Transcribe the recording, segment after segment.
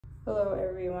Hello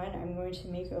everyone, I'm going to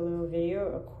make a little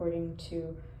video according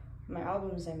to my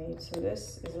albums I made. So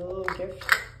this is a little gift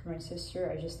for my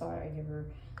sister. I just thought I'd give her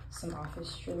some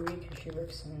office jewelry because she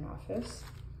works in an office.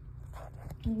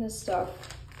 And this stuff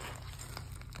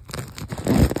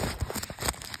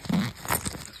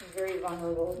is very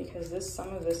vulnerable because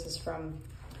some of this is from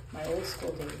my old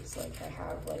school days. Like I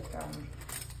have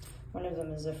one of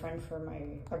them is a friend for my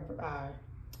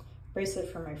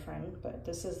bracelet for my friend, but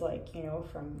this is like, you know,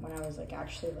 from when I was like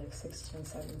actually like 16,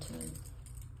 17.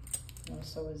 You know,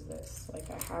 so is this. Like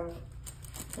I have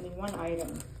only one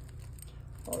item,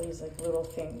 all these like little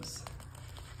things,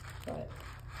 but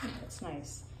yeah, it's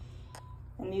nice.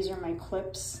 And these are my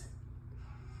clips.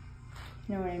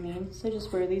 You know what I mean? So I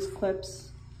just wear these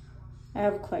clips. I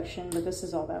have a collection, but this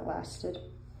is all that lasted.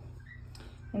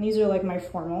 And these are like my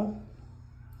formal.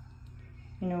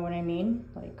 You know what I mean?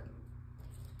 Like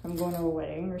I'm going to a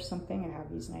wedding or something, I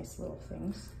have these nice little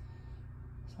things.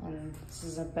 And this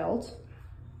is a belt.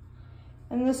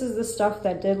 And this is the stuff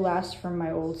that did last from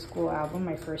my old school album,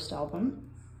 my first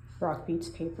album, Rock Beats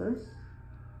paper.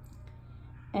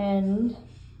 And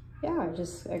yeah,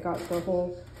 I got the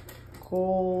whole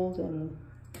gold, and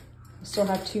I still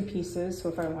have two pieces, so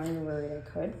if I wanted to wear it, I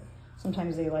could.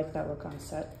 Sometimes they like that look on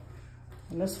set.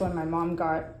 And this one my mom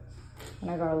got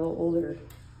when I got a little older.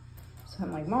 So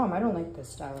I'm like, Mom, I don't like this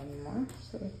style anymore.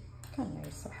 So kind of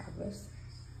nice to have this.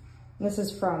 And this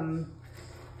is from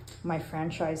my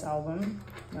franchise album.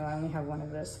 No, I only have one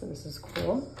of this, but this is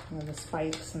cool. You know, the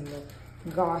spikes and the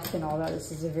goth and all that.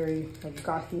 This is a very like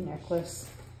gothy necklace.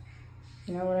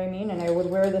 You know what I mean? And I would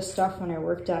wear this stuff when I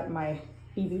worked at my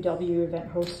BBW event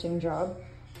hosting job.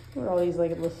 Wear all these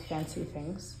like little fancy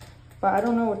things. But I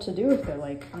don't know what to do with it.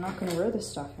 Like, I'm not gonna wear this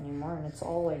stuff anymore, and it's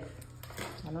all like,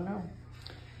 I don't know.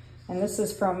 And this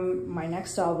is from my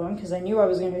next album, because I knew I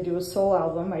was going to do a soul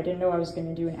album. I didn't know I was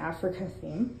going to do an Africa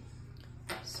theme.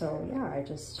 So yeah, I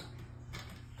just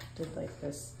did like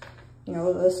this. You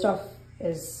know, this stuff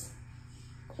is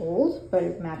old, but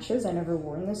it matches. I never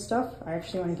worn this stuff. I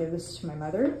actually want to give this to my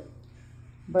mother.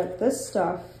 But this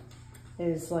stuff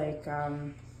is like,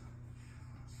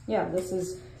 yeah, this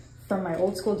is from my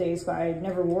old school days, but I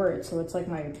never wore it, so it's like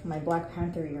my Black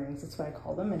Panther earrings, that's what I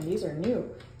call them, and these are new,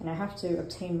 and I have to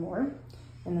obtain more.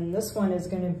 And then this one is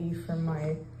going to be from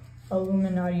my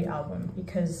Illuminati album,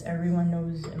 because everyone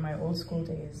knows in my old school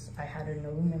days I had an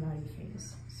Illuminati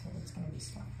phase, so it's going to be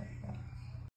stuff like